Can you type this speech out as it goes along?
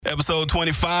Episode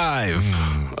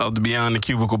 25 of the Beyond the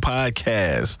Cubicle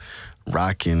podcast.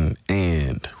 Rocking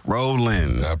and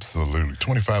rolling. Absolutely.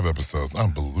 25 episodes.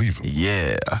 Unbelievable.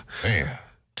 Yeah. Man.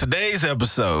 Today's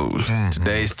episode,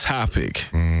 today's topic,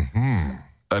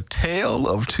 a tale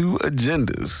of two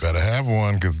agendas. Better have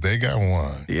one because they got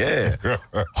one. Yeah.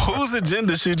 Whose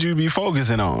agenda should you be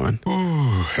focusing on?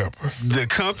 Ooh, help us. The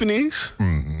company's,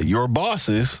 your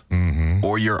boss's,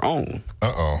 or your own?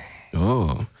 Uh-oh.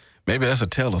 Oh, maybe that's a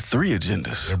tale of three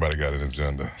agendas. Everybody got an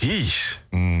agenda. Yeesh.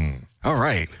 All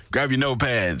right. Grab your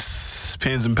notepads,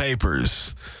 pens, and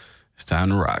papers. It's time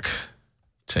to rock.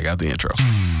 Check out the intro.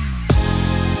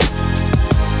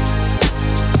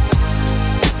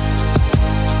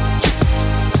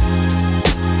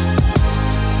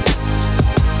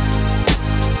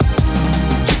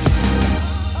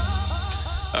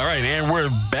 All right, and we're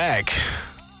back.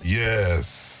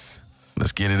 Yes.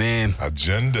 Let's get it in.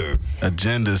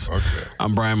 Agendas. Okay.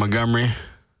 I'm Brian Montgomery.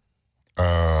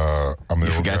 I'm You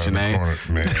forgot your name?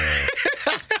 Man.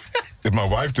 If my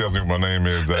wife tells me what my name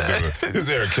is, I do it. It's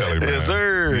Eric Kelly, man. Yes,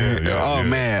 sir. Yeah.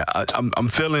 Man, I'm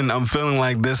feeling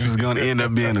like this is going to end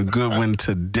up being a good one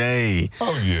today.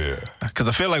 Oh, yeah. Because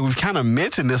I feel like we've kind of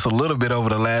mentioned this a little bit over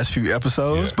the last few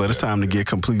episodes, but it's time to get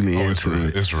completely into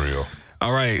it. It's real.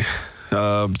 All right.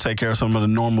 Take care of some of the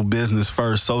normal business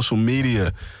first. Social media.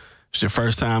 If it's your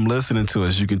first time listening to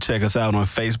us, you can check us out on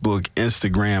Facebook,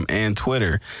 Instagram, and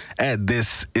Twitter at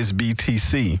This Is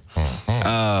BTC.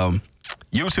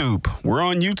 YouTube. We're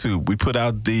on YouTube. We put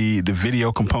out the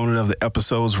video component of the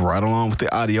episodes right along with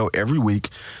the audio every week.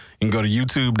 You can go to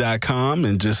youtube.com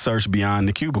and just search Beyond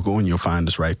the Cubicle, and you'll find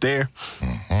us right there.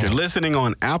 If you're listening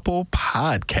on Apple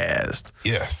Podcast,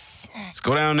 Yes. let's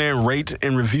go down there and rate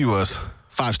and review us.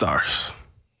 5 stars.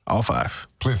 All 5.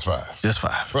 Please 5. Just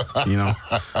 5.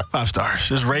 5 stars.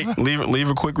 Just rate, leave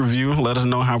a quick review. Let us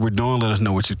know how we're doing. Let us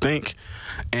know what you think.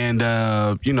 And,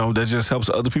 that just helps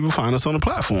other people find us on the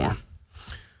platform.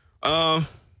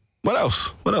 What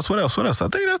else? I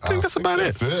think that's about it.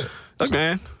 That's it. Look,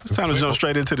 man, it's time to jump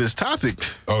straight into this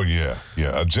topic. Oh, yeah.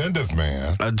 Yeah. Agendas,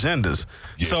 man. Agendas.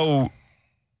 Yeah. So,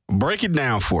 break it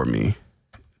down for me.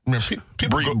 I mean,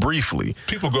 Briefly.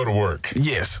 People go to work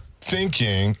Yes.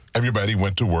 thinking everybody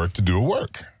went to work to do a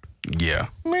work. Yeah.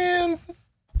 Man,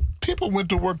 people went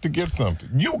to work to get something.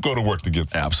 You go to work to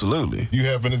get something. Absolutely. You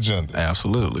have an agenda.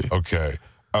 Absolutely. Okay.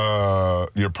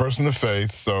 You're a person of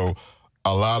faith, so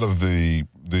a lot of the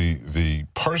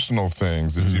personal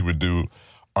things that you would do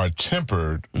are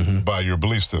tempered by your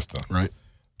belief system. Right.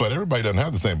 But everybody doesn't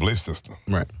have the same belief system.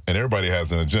 Right. And everybody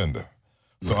has an agenda.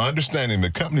 So understanding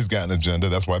the company's got an agenda,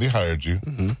 that's why they hired you.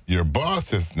 Your boss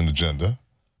has an agenda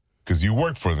because you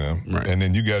work for them, and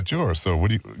then you got yours. So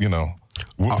what are you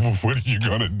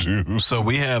going to do? So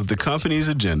we have the company's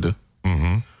agenda.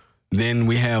 Then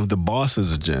we have the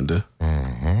boss's agenda.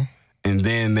 And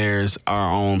then there's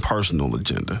our own personal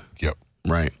agenda. Yep.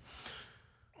 Right.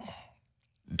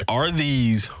 Are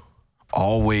these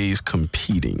always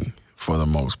competing for the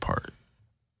most part?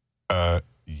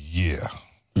 Yeah.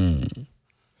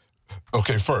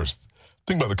 Okay, first,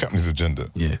 think about the company's agenda.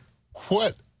 Yeah.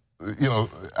 What,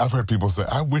 I've heard people say,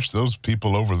 I wish those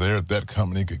people over there at that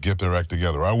company could get their act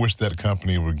together. I wish that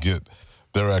company would get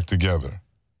their act together.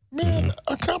 Man,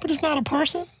 a company's not a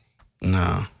person.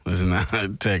 No, it's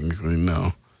not technically,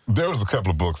 no. There was a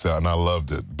couple of books out, and I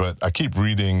loved it, but I keep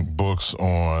reading books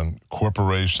on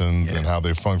corporations and how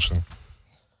they function.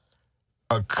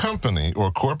 A company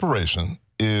or corporation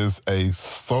is a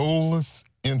soulless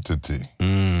entity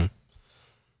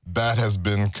that has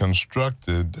been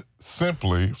constructed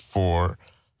simply for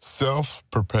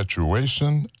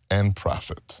self-perpetuation and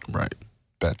profit. Right.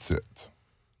 That's it.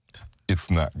 It's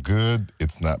not good.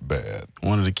 It's not bad.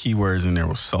 One of the key words in there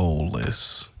was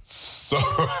soulless. So,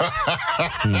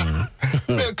 man,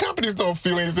 companies don't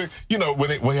feel anything.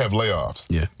 When we have layoffs.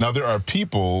 Yeah. Now, there are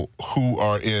people who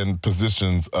are in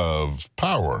positions of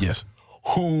power. Yes.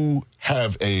 Who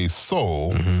have a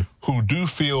soul, who do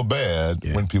feel bad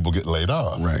when people get laid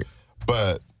off. Right.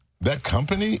 But that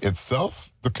company itself,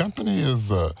 the company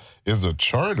is a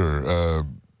charter.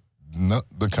 No,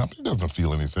 the company doesn't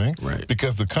feel anything. Right.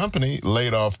 Because the company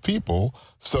laid off people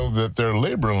so that their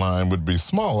labor line would be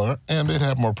smaller and they'd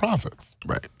have more profits.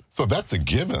 Right. So that's a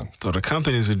given. So the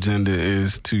company's agenda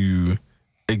is to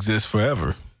exist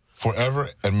forever. Forever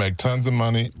and make tons of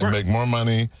money and make more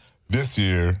money this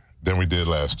year than we did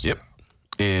last year.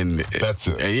 And that's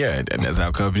it. And that's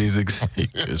how companies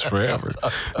exist forever.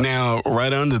 Now,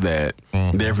 right under that,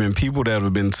 there have been people that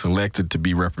have been selected to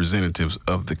be representatives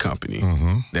of the company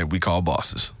that we call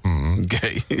bosses.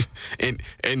 Okay, and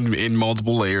in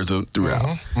multiple layers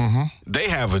throughout. They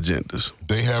have agendas.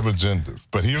 They have agendas.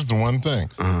 But here's the one thing: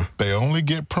 they only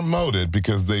get promoted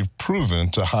because they've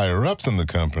proven to higher ups in the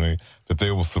company that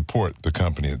they will support the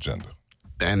company agenda.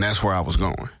 And that's where I was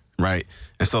going, right?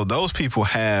 And so those people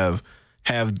have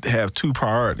two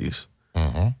priorities.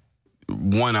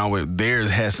 One, theirs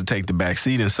has to take the back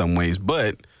seat in some ways,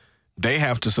 but they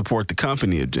have to support the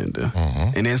company agenda.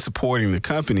 And in supporting the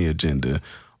company agenda,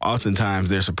 oftentimes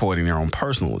they're supporting their own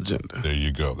personal agenda. There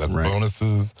you go. That's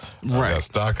bonuses, that's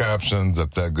stock options,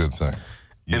 that's that good thing.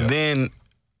 Yes. And then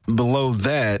below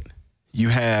that, you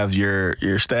have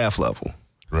your staff level.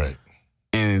 Right.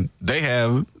 And they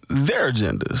have their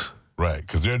agendas. Right,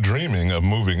 because they're dreaming of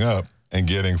moving up and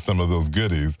getting some of those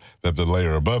goodies that the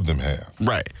layer above them has.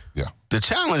 Right. Yeah. The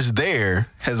challenge there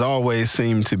has always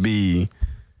seemed to be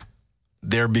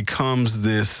there becomes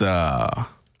this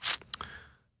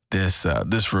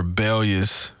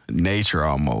rebellious nature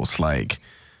almost, like,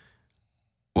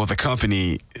 well, the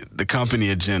company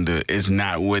agenda is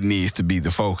not what needs to be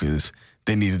the focus.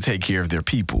 They need to take care of their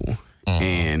people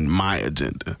and my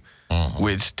agenda,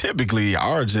 which typically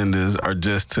our agendas are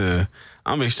just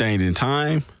I'm exchanging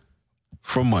time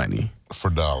for money.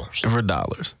 For dollars.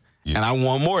 Yeah. And I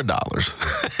want more dollars.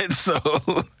 And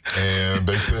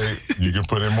they say you can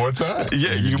put in more time.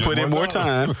 Yeah, you can put in more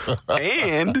time.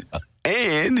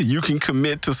 And you can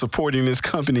commit to supporting this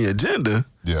company agenda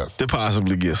to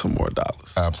possibly get some more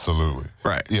dollars. Absolutely.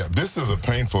 Right. Yeah, this is a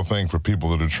painful thing for people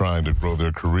that are trying to grow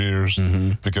their careers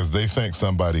because they think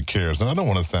somebody cares. And I don't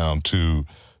want to sound too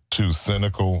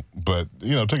cynical, but,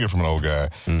 take it from an old guy.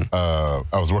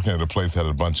 I was working at a place that had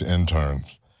a bunch of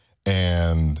interns,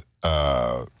 and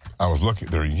I was looking,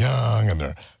 they're young, and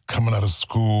they're coming out of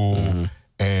school,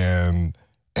 and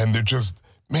they're just,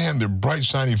 man, they're bright,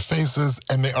 shiny faces,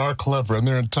 and they are clever, and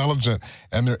they're intelligent,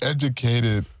 and they're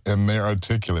educated, and they're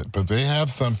articulate, but they have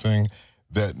something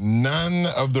that none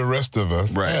of the rest of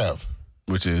us have.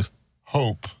 Which is?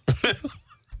 Hope.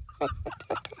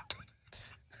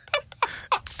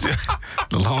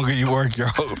 The longer you work, your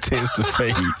hope tends to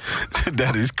fade.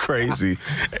 That is crazy.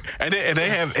 And they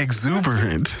have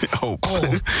exuberant hope. Oh,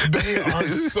 they are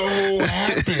so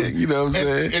happy. You know what I'm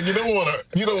saying? And you don't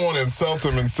want to insult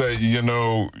them and say, you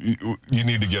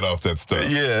need to get off that stuff.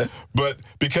 Yeah. But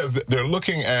because they're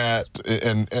looking at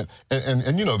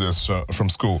and you know this from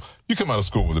school. You come out of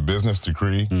school with a business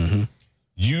degree.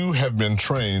 You have been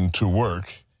trained to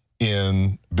work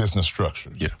in business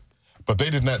structures. Yeah. But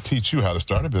they did not teach you how to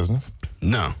start a business.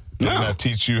 No. They did not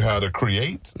teach you how to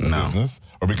create a business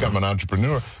or become an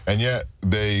entrepreneur. And yet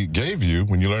they gave you,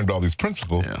 when you learned all these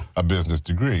principles, a business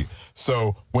degree.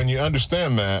 So when you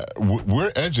understand that,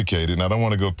 we're educated, and I don't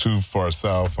want to go too far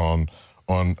south on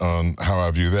how I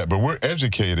view that, but we're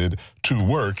educated to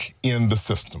work in the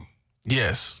system.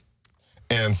 Yes.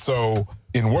 And so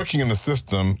in working in the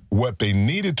system, what they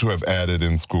needed to have added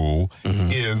in school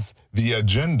is the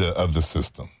agenda of the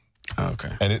system.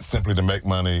 Okay. And it's simply to make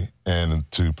money and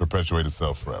to perpetuate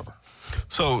itself forever.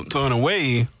 So in a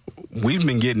way, we've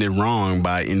been getting it wrong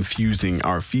by infusing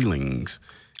our feelings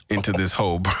into this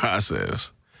whole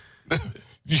process.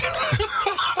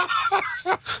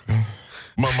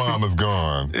 My mom is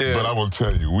gone, but I will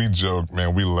tell you, we joke,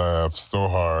 man, we laugh so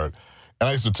hard. And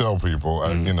I used to tell people,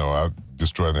 I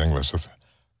destroy the English. I said,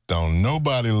 don't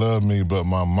nobody love me but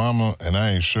my mama, and I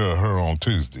ain't sure her on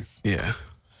Tuesdays. Yeah.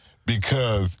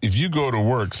 Because if you go to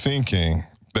work thinking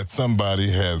that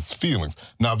somebody has feelings,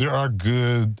 now there are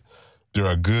good,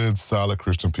 solid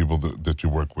Christian people that you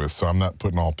work with. So I'm not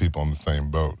putting all people on the same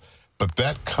boat. But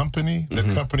that company, the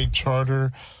company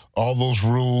charter, all those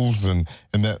rules, and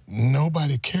that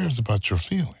nobody cares about your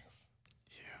feelings.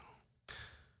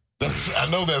 Yeah, I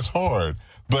know that's hard,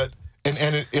 but and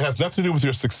it has nothing to do with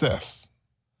your success.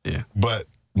 Yeah, but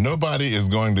nobody is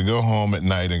going to go home at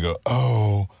night and go,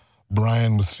 oh,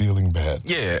 Brian was feeling bad.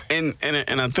 Yeah, and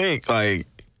I think, like,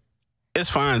 it's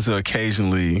fine to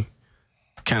occasionally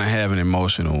kind of have an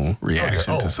emotional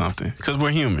reaction to something, because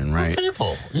we're human, right? We're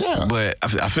people, yeah. But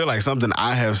I feel like something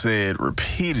I have said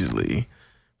repeatedly,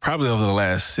 probably over the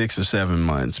last 6 or 7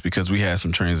 months, because we had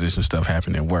some transition stuff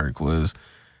happen at work, was,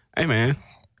 hey, man,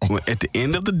 at the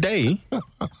end of the day,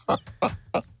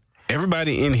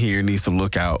 everybody in here needs to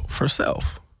look out for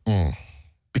self.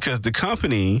 Because the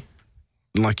company,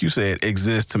 like you said,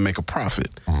 exists to make a profit.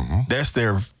 That's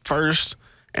their first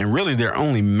and really their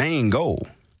only main goal.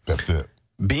 That's it.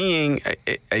 Being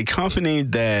a company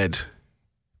that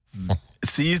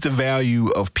sees the value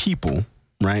of people,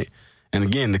 right? And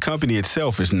again, the company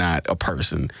itself is not a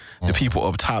person. The people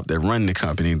up top that run the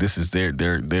company, this is their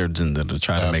agenda to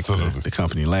try to make the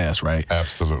company last, right?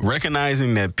 Absolutely.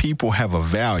 Recognizing that people have a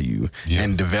value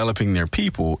and developing their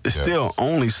people is still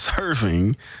only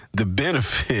serving the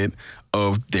benefit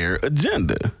of their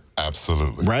agenda.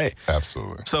 Absolutely. Right?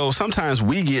 Absolutely. So sometimes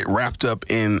we get wrapped up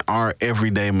in our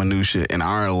everyday minutia in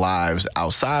our lives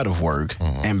outside of work.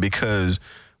 And because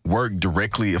work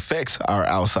directly affects our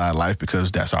outside life,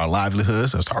 because that's our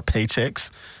livelihoods, that's our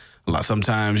paychecks.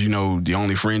 Sometimes, the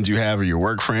only friends you have are your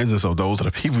work friends. And so those are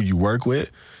the people you work with.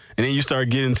 And then you start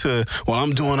getting to, well,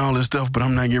 I'm doing all this stuff, but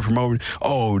I'm not getting promoted.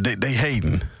 Oh, they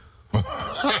hating.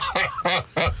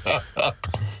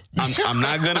 I'm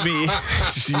not going to be,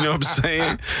 you know what I'm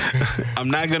saying? I'm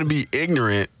not going to be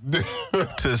ignorant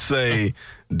to say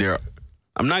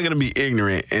I'm not going to be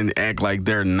ignorant and act like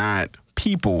they're not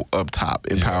people up top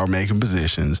in power-making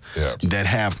positions that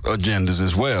have agendas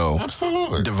as well.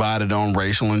 Absolutely. Divided on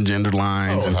racial and gender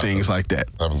lines and things like that.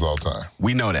 Happens all the time.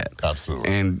 We know that. Absolutely.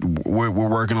 And we're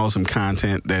working on some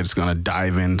content that's going to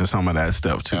dive into some of that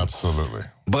stuff too. Absolutely.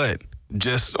 But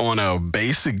just on a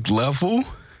basic level,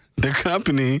 the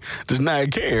company does not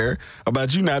care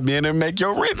about you not being able to make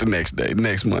your rent the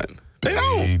next month. They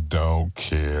don't. They don't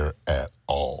care at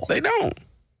all. They don't.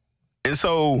 And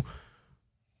so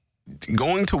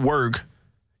going to work,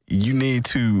 you need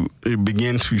to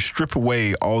begin to strip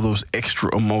away all those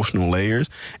extra emotional layers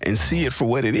and see it for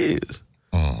what it is.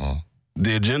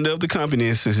 The agenda of the company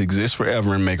is to exist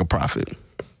forever and make a profit.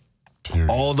 Period.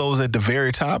 All those at the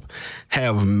very top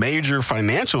have major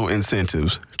financial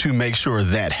incentives to make sure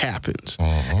that happens.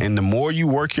 And the more you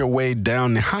work your way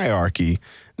down the hierarchy,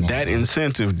 that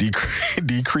incentive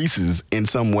decreases in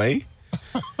some way.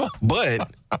 But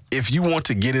if you want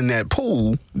to get in that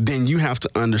pool, then you have to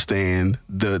understand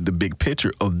the big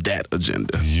picture of that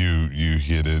agenda. You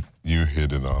hit it. You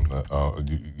hit it on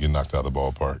the. You knocked out the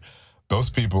ballpark. Those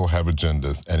people have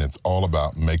agendas, and it's all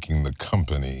about making the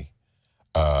company,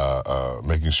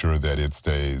 making sure that it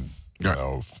stays,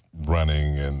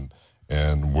 running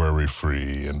and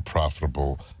worry-free and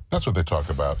profitable. That's what they talk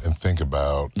about and think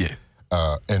about. Yeah.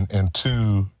 And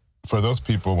two, for those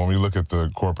people, when we look at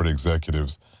the corporate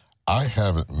executives, I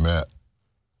haven't met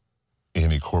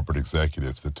any corporate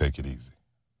executives that take it easy.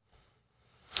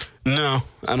 No,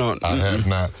 I don't. I have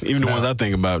not. Even the ones I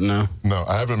think about, no. No,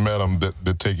 I haven't met them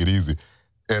that take it easy.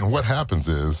 And what happens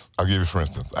is, I'll give you, for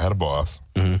instance, I had a boss,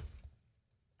 one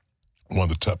of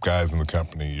the top guys in the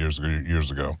company years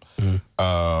ago.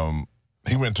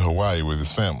 He went to Hawaii with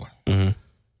his family,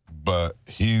 but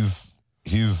he's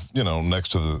next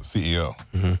to the CEO.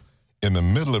 In the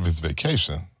middle of his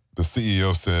vacation, the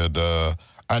CEO said,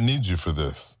 I need you for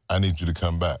this. I need you to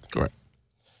come back. Right.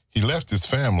 He left his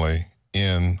family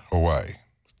in Hawaii.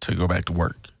 To go back to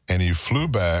work. And he flew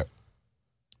back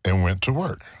and went to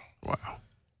work. Wow.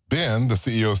 Then the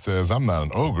CEO says, I'm not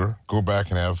an ogre. Go back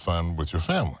and have fun with your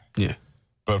family. Yeah.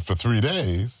 But for 3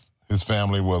 days, his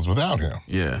family was without him.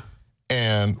 Yeah.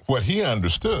 And what he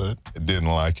understood, didn't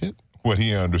like it. What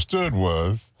he understood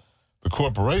was the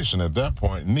corporation at that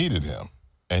point needed him,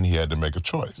 and he had to make a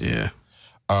choice. Yeah.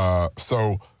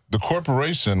 So the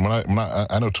corporation, when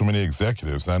I know too many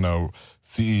executives, I know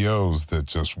CEOs that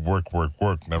just work,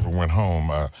 never went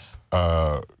home.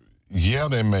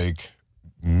 They make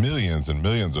millions and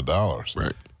millions of dollars.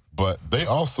 Right. But they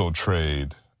also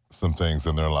trade some things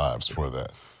in their lives for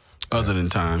that. Other than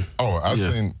time. Oh,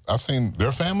 I've seen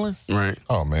their families. Right.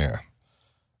 Oh man,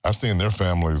 I've seen their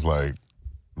families like,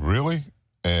 really?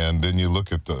 And then you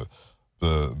look at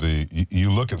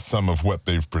you look at some of what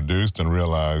they've produced and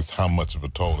realize how much of a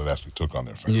toll it actually took on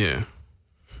their family.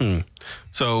 Yeah.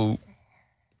 So,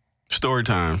 story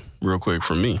time, real quick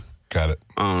from me. Got it.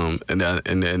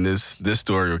 And this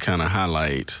story will kind of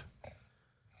highlight,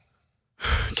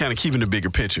 kind of keeping the bigger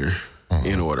picture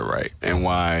in order, right? And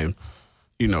why,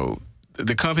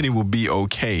 the company will be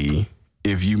okay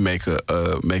if you make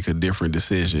a different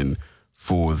decision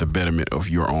for the betterment of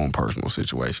your own personal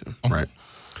situation, right?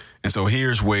 And so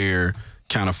here's where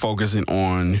kind of focusing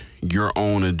on your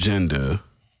own agenda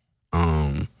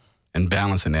and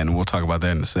balancing that, and we'll talk about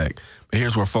that in a sec. But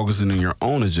here's where focusing on your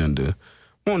own agenda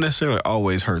won't necessarily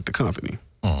always hurt the company.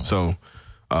 So,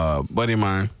 buddy of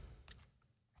mine,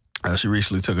 she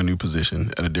recently took a new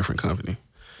position at a different company,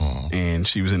 and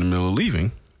she was in the middle of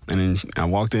leaving. And then I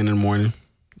walked in the morning,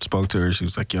 spoke to her. She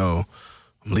was like, "Yo,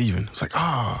 I'm leaving." I was like,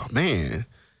 "Oh, man."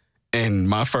 And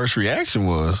my first reaction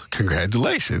was,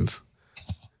 "Congratulations."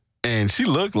 And she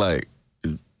looked like,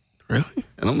 "Really?"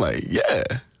 And I'm like, "Yeah.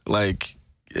 Like,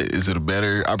 is it a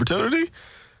better opportunity?"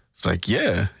 It's like,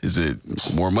 yeah. Is it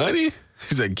more money?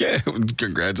 He's like, yeah,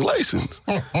 congratulations.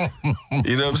 You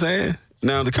know what I'm saying?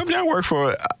 Now, the company I work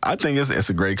for, I think it's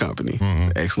a great company. It's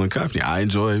an excellent company. I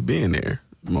enjoy being there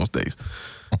most days.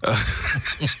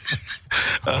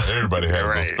 Everybody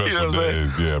has those special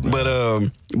days, yeah.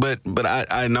 Man. But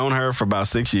I known her for about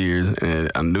 6 years,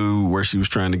 and I knew where she was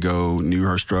trying to go, knew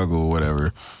her struggle,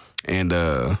 whatever. And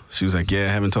she was like, "Yeah, I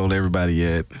haven't told everybody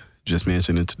yet. Just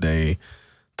mentioned it today.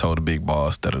 Told the big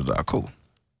boss. Da da da. Cool."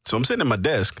 So I'm sitting at my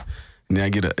desk, and then I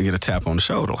get a tap on the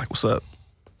shoulder, like, "What's up?"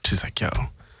 She's like, "Yo,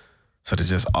 so they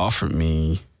just offered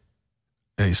me.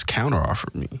 They just counter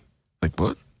offered me. Like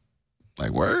what?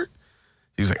 Like word?"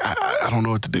 He was like, I don't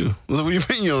know what to do. I was like, "What do you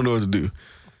mean you don't know what to do?"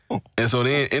 And so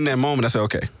then in that moment, I said,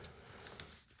 okay.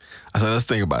 I said, let's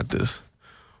think about this.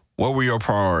 What were your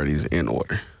priorities in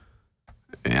order?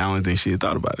 And I don't think she had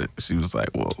thought about it. She was like,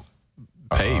 well,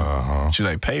 pay. She was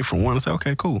like, pay for one. I said,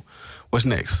 okay, cool. What's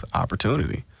next?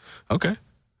 Opportunity. Okay,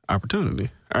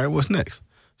 opportunity. All right, what's next?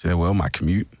 She said, well, my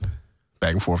commute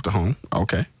back and forth to home.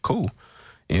 Okay, cool.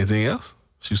 Anything else?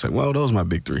 She was like, well, those are my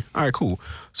big three. All right, cool.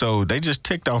 So they just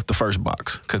ticked off the first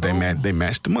box because they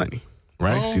matched the money,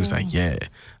 right? She was like, yeah.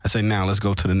 I said, now let's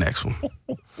go to the next one.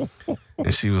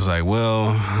 And she was like, well,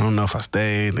 I don't know if I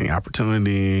stayed. The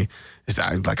opportunity. It's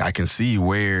like I can see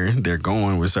where they're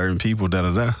going with certain people,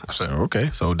 da-da-da. I said,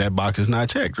 okay, so that box is not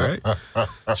checked, right?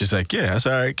 She's like, yeah, that's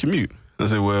all right, commute. I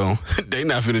said, well, they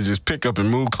not finna just pick up and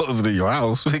move closer to your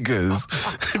house because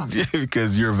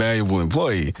you're a valuable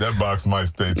employee. That box might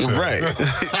stay checked. Right.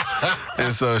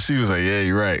 And so she was like, yeah,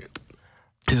 you're right.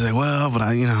 She's like, well, but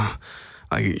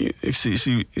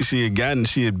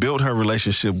she had built her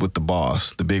relationship with the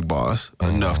boss, the big boss,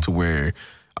 enough to where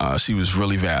she was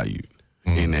really valued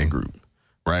in that group,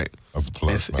 right? That's a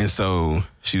plus, and so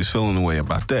she was feeling the way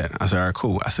about that. I said, all right,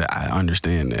 cool. I said, I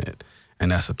understand that.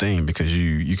 And that's the thing, because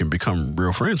you can become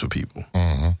real friends with people.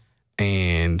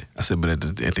 And I said, but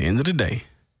at the end of the day,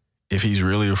 if he's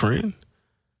really a friend,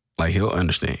 like he'll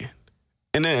understand.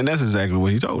 And that's exactly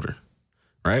what he told her,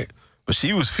 right? But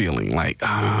she was feeling like,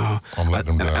 I'm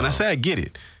letting him down. And I said, I get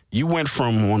it. You went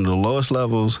from one of the lowest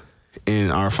levels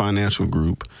in our financial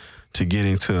group to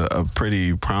getting to a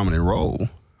pretty prominent role,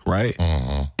 right?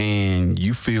 And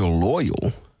you feel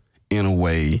loyal in a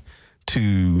way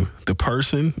to the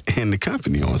person and the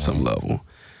company on some level.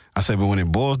 I say, but when it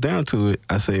boils down to it,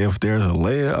 I say, if there's a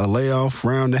layoff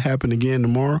round that happen again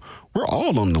tomorrow, we're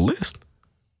all on the list.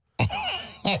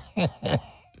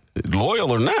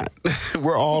 Loyal or not,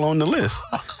 we're all on the list.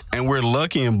 And we're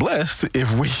lucky and blessed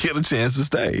if we get a chance to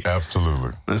stay.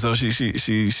 Absolutely. And so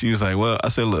she was like, well, I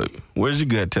said, look, where's your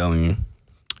gut telling you?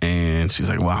 And she's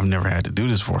like, well, I've never had to do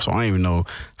this before, so I don't even know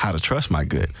how to trust my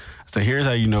gut. I said, here's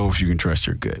how you know if you can trust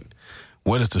your gut.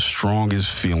 What is the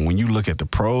strongest feeling? When you look at the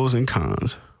pros and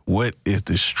cons, what is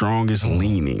the strongest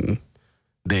leaning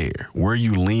there? Where are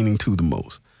you leaning to the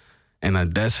most? And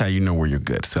that's how you know where your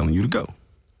gut's telling you to go.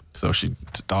 So she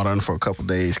thought on it for a couple of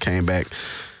days, came back,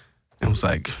 and was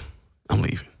like, I'm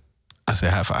leaving. I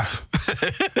said, high five.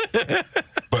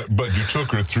 But you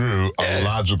took her through a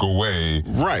logical way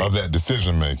of that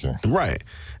decision making. Right.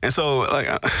 And so,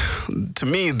 like, to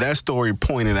me, that story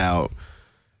pointed out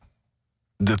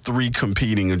the three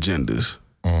competing agendas,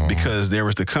 because there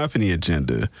was the company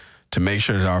agenda to make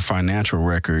sure that our financial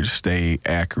records stay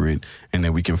accurate and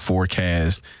that we can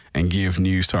forecast and give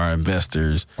news to our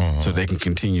investors so they can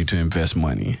continue to invest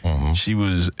money. She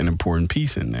was an important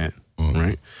piece in that,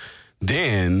 right?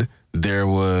 Then there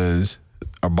was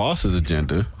our boss's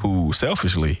agenda, who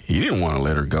selfishly, he didn't want to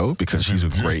let her go because she's a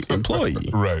great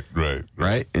employee.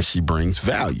 Right? And she brings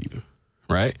value.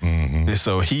 Right? And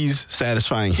so he's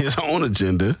satisfying his own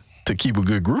agenda to keep a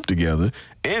good group together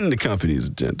and the company's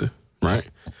agenda, right?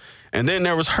 And then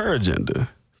there was her agenda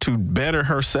to better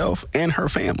herself and her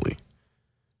family,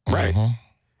 right?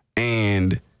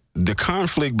 And the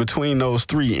conflict between those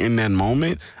three in that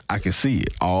moment, I could see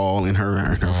it all in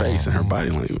her face and her body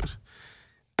language.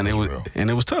 And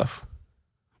it was tough.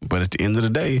 But at the end of the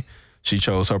day, she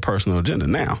chose her personal agenda.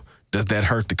 Now, does that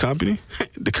hurt the company?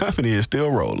 The company is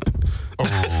still rolling.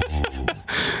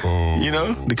 You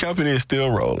know, the company is still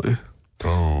rolling.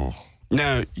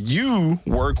 Now, you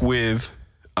work with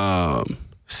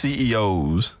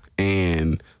CEOs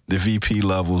and the VP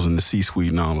levels and the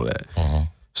C-suite and all of that.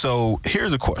 So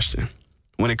here's a question.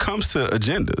 When it comes to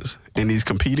agendas and these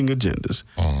competing agendas,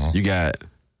 you got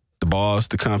the boss,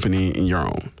 the company, and your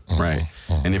own, right?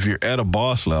 And if you're at a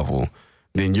boss level,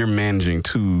 then you're managing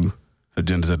two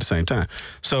agendas at the same time.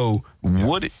 So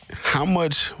how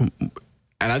much,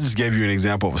 and I just gave you an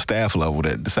example of a staff level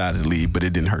that decided to leave, but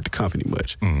it didn't hurt the company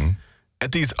much.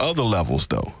 At these other levels,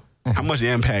 though, how much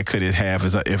impact could it have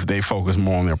if they focus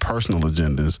more on their personal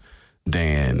agendas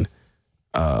than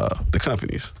the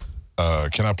companies?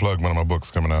 Can I plug one of my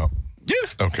books coming out? Yeah.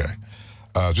 Okay.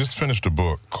 Just finished a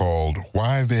book called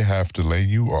Why They Have to Lay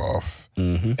You Off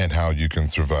and How You Can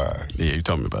Survive. Yeah, you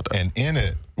told me about that. And in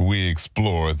it, we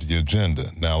explore the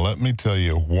agenda. Now, let me tell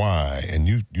you why, and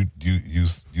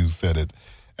you said it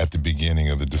at the beginning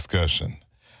of the discussion.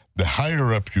 The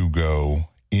higher up you go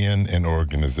in an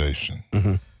organization,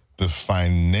 the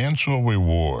financial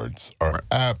rewards are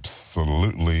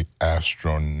absolutely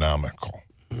astronomical.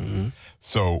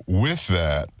 So with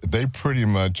that, they pretty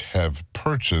much have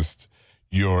purchased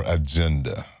your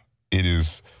agenda. It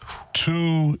is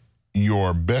to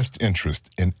your best interest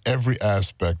in every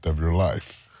aspect of your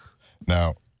life.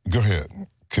 Now, go ahead,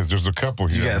 because there's a couple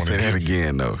here. You got to say that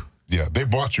again, though. Yeah, they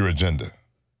bought your agenda.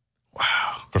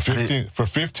 Wow. For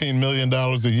 $15 million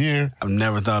a year. I've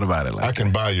never thought about it like that. I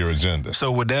can buy your agenda.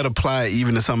 So would that apply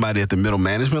even to somebody at the middle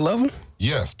management level?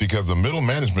 Yes, because the middle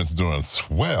management's doing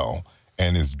swell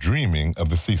and is dreaming of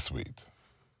the C-suite.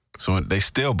 So they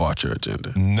still bought your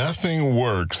agenda. Nothing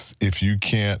works if you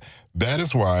can't. That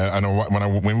is why I know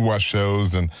when we watch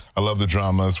shows, and I love the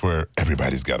dramas where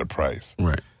everybody's got a price.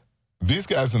 Right. These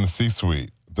guys in the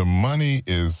C-suite, the money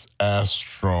is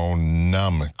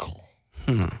astronomical.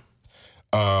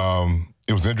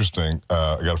 It was interesting.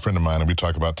 I got a friend of mine, and we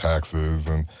talk about taxes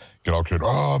and get all carried.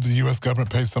 Oh, the U.S. government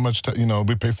pays so much.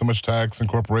 We pay so much tax in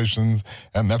corporations,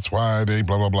 and that's why they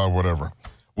blah blah blah whatever.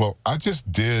 Well, I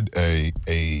just did a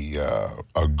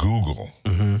Google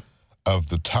of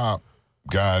the top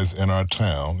guys in our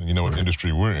town. You know what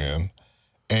industry we're in,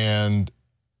 and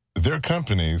their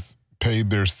companies paid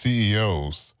their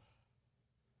CEOs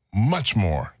much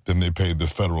more than they paid the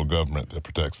federal government that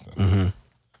protects them.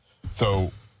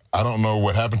 So I don't know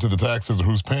what happened to the taxes or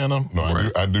who's paying them. No,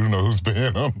 right. I do know who's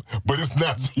paying them, but it's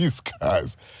not these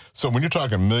guys. So when you're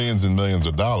talking millions and millions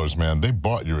of dollars, man, they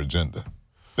bought your agenda.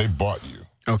 They bought you.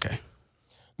 Okay.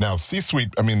 Now,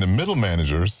 C-suite, the middle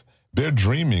managers, they're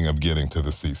dreaming of getting to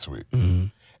the C-suite.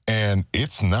 And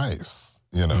it's nice,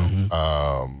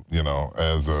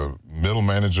 as a middle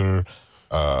manager,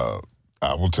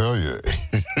 I will tell you,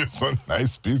 it's a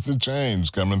nice piece of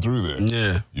change coming through there.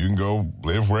 Yeah. You can go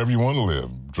live wherever you want to live,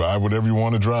 drive whatever you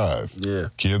want to drive. Yeah.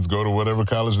 Kids go to whatever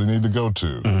college they need to go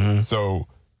to. So,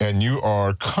 and you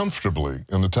are comfortably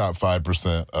in the top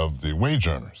 5% of the wage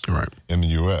earners in the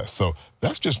U.S. So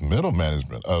that's just middle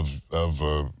management of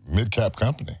a mid-cap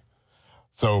company.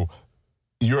 So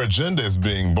your agenda is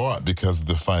being bought because of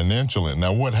the financial end.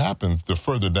 Now, what happens the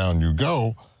further down you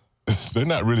go, they're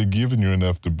not really giving you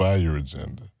enough to buy your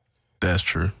agenda. That's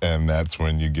true. And that's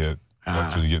when you get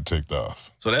ticked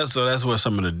off. So that's where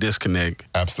some of the disconnect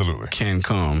can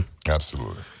come.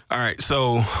 Absolutely. All right,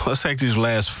 so let's take these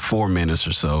last 4 minutes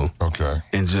or so. Okay.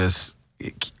 And just,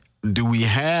 do we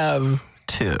have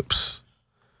tips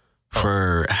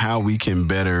for how we can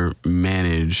better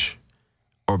manage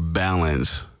or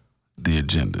balance the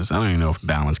agendas? I don't even know if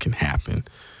balance can happen,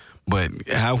 but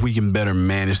how we can better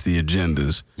manage the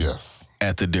agendas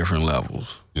at the different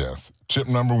levels. Yes. Tip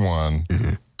number one,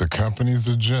 the company's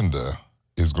agenda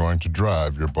is going to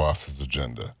drive your boss's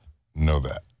agenda. Know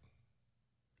that.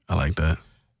 I like that.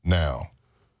 Now,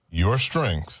 your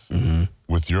strength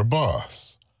with your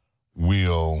boss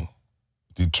will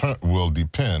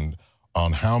depend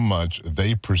on how much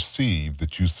they perceive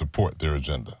that you support their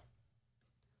agenda.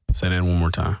 Say that one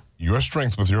more time. Your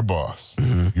strength with your boss,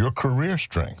 your career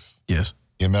strength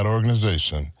in that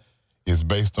organization is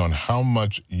based on how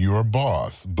much your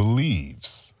boss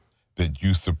believes that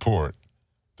you support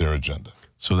their agenda.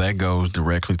 So that goes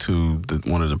directly to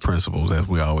one of the principles that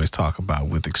we always talk about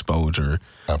with exposure.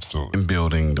 Absolutely. And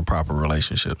building the proper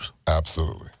relationships.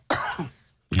 Absolutely.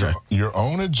 Okay. Your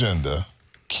own agenda,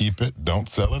 keep it, don't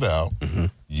sell it out.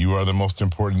 You are the most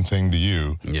important thing to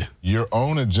you. Yeah. Your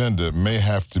own agenda may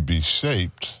have to be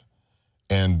shaped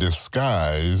and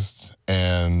disguised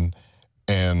and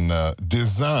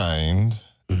designed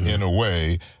in a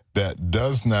way that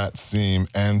does not seem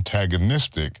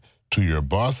antagonistic to your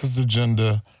boss's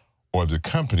agenda or the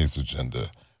company's agenda.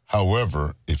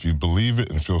 However, if you believe it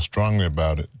and feel strongly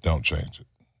about it, don't change it.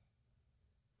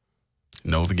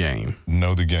 Know the game.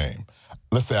 Know the game.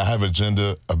 Let's say I have an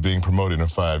agenda of being promoted in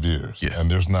 5 years,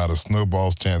 and there's not a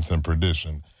snowball's chance in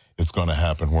perdition it's going to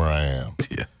happen where I am.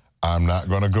 Yeah. I'm not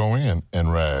going to go in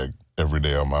and rag every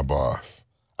day on my boss.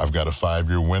 I've got a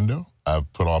 5-year window.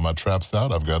 I've put all my traps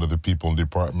out. I've got other people in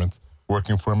departments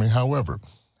working for me. However,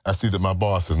 I see that my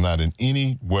boss is not in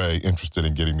any way interested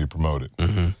in getting me promoted.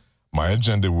 My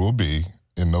agenda will be,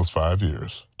 in those 5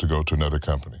 years, to go to another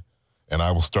company And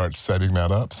I will start setting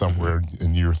that up somewhere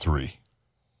in year 3.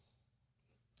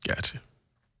 Gotcha.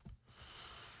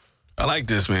 I like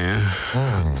this, man.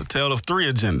 A tale of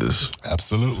 3 agendas.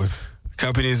 Absolutely.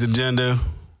 Company's agenda,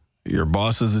 your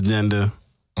boss's agenda,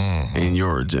 and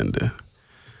your agenda.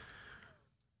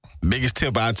 Biggest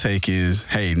tip I take is,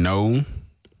 hey, know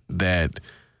that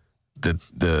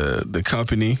the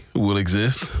company will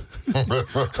exist.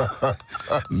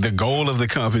 The goal of the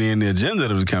company and the agenda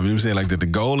of the company, we say like that the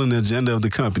goal and the agenda of the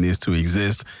company is to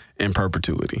exist in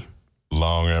perpetuity.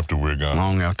 Long after we're gone.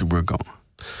 Long after we're gone.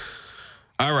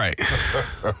 All right.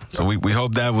 So we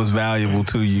hope that was valuable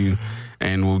to you,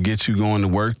 and we'll get you going to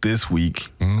work this week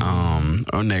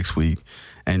or next week,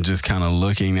 and just kind of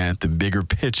looking at the bigger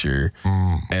picture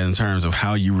in terms of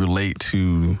how you relate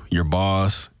to your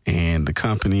boss and the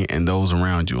company and those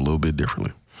around you a little bit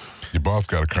differently. Your boss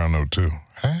got a car note too.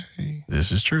 Hey.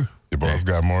 This is true. Your boss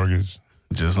got mortgage.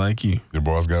 Just like you. Your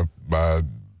boss got buy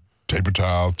paper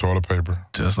towels, toilet paper.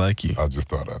 Just like you. I just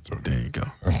thought I'd throw it. There you go.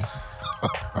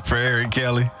 For Eric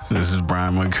Kelly, this is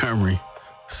Brian Montgomery.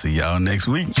 See y'all next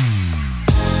week.